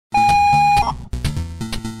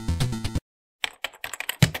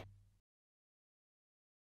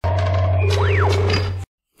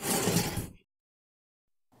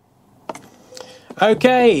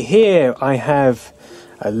Okay, here I have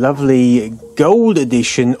a lovely gold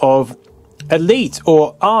edition of Elite,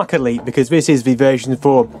 or ArcElite, because this is the version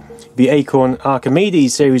for the Acorn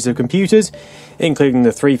Archimedes series of computers, including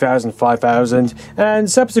the 3000, 5000, and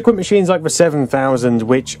subsequent machines like the 7000,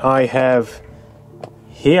 which I have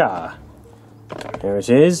here. There it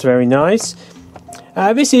is, very nice.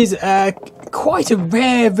 This is quite a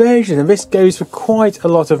rare version, and this goes for quite a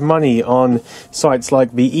lot of money on sites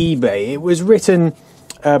like the eBay. It was written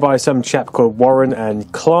by some chap called Warren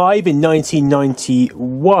and Clive in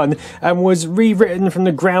 1991 and was rewritten from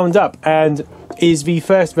the ground up, and is the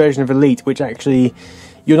first version of Elite, which actually,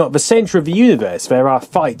 you're not the centre of the universe. There are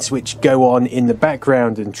fights which go on in the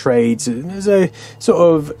background and trades. There's a sort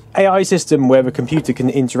of AI system where the computer can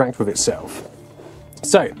interact with itself.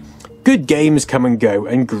 So, good games come and go,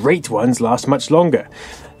 and great ones last much longer.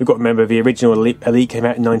 We've got to remember the original Elite came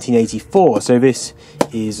out in 1984, so this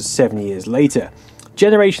is 7 years later.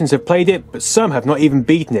 Generations have played it, but some have not even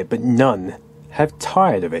beaten it, but none have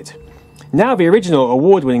tired of it. Now the original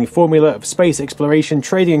award-winning formula of space exploration,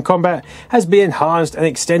 trading and combat has been enhanced and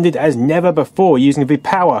extended as never before, using the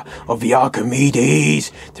power of the Archimedes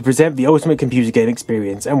to present the ultimate computer game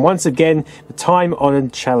experience. And once again, the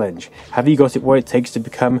time-honoured challenge. Have you got it what it takes to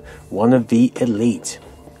become one of the elite?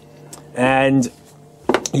 And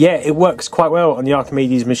yeah, it works quite well on the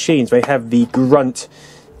Archimedes machines. They have the grunt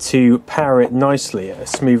to power it nicely at a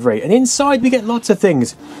smooth rate. And inside we get lots of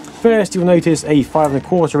things. First, you'll notice a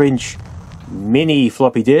 5¼ inch mini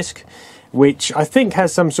floppy disk, which I think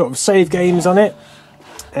has some sort of save games on it,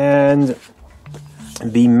 and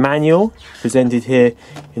the manual presented here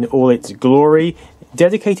in all its glory,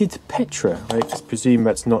 dedicated to Petra. I presume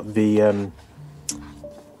that's not the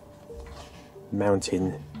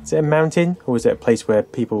mountain. Is it a mountain, or is it a place where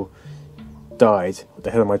people died? What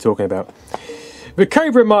the hell am I talking about? The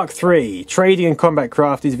Cobra Mark III, trading and combat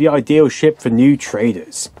craft, is the ideal ship for new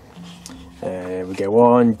traders. We go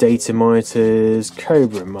on, data monitors,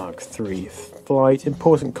 Cobra Mark III flight,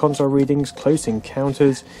 important console readings, close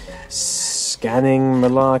encounters, scanning,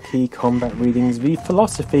 malarkey, combat readings, the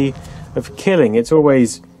philosophy of killing. It's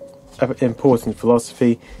always an important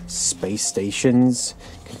philosophy. Space stations,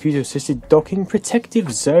 computer-assisted docking,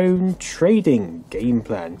 protective zone, trading, game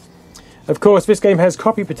plan. Of course, this game has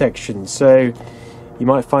copy protection, so you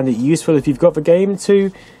might find it useful if you've got the game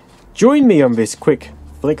to join me on this quick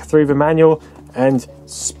flick through the manual and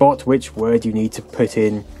spot which word you need to put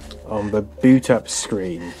in on the boot up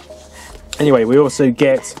screen. Anyway, we also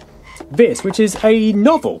get this, which is a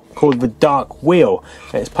novel called The Dark Wheel.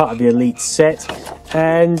 It's part of the Elite set,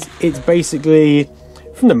 and it's basically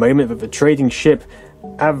from the moment that the trading ship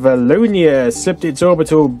Avalonia slipped its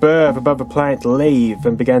orbital berth above the planet Lave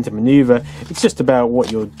and began to maneuver. It's just about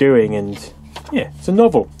what you're doing, and yeah, it's a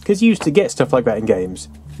novel, because you used to get stuff like that in games.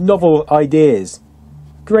 Novel ideas.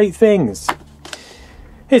 Great things.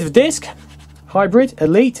 Here's the disc, hybrid,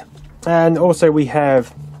 elite, and also we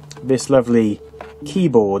have this lovely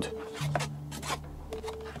keyboard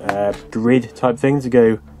grid type thing to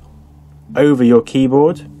go over your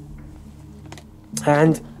keyboard,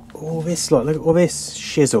 and all this lot. Look at all this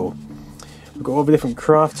shizzle. We've got all the different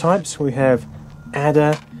craft types. We have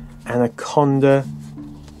Adder, Anaconda,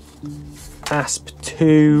 Asp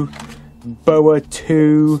 2, Boa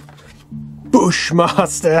 2,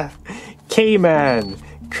 Bushmaster, Keyman,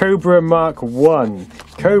 Cobra Mark 1,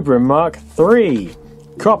 Cobra Mark 3,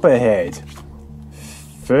 Copperhead,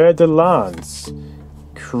 Fer de Lance,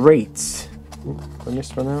 Crate, I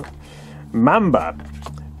missed one out, Mamba,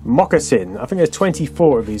 Moccasin, I think there's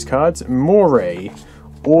 24 of these cards, Moray,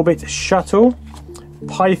 Orbit Shuttle,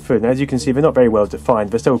 Python. As you can see, they're not very well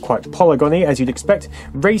defined, they're still quite polygony as you'd expect,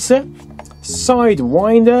 Racer,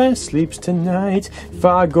 Sidewinder, Sleeps Tonight,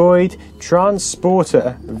 Fargoid,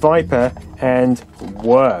 Transporter, Viper, and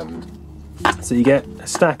Worm. So you get a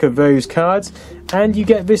stack of those cards, and you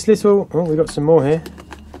get this little, oh, we've got some more here,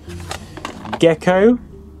 Gecko,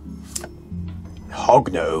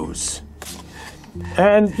 Hognose.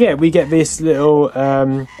 And yeah, we get this little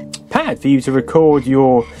pad for you to record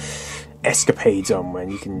your escapades on when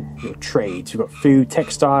you can, your trades. We've got food,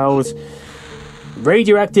 textiles,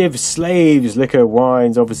 radioactive slaves, liquor,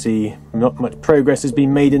 wines. Obviously not much progress has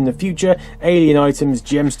been made in the future. Alien items,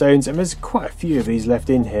 gemstones, and there's quite a few of these left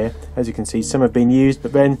in here. As you can see, some have been used,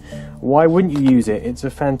 but then why wouldn't you use it? It's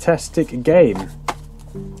a fantastic game.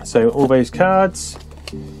 So all those cards,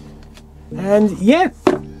 and yeah,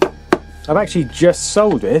 I've actually just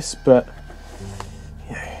sold this, but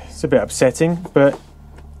yeah, it's a bit upsetting, but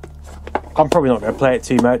I'm probably not going to play it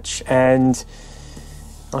too much, and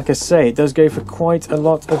like I say, it does go for quite a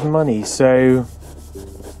lot of money, so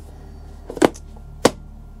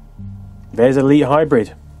There's Elite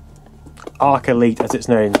Hybrid. ArcElite as it's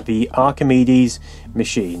known, the Archimedes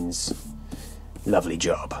machines. Lovely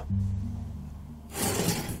job.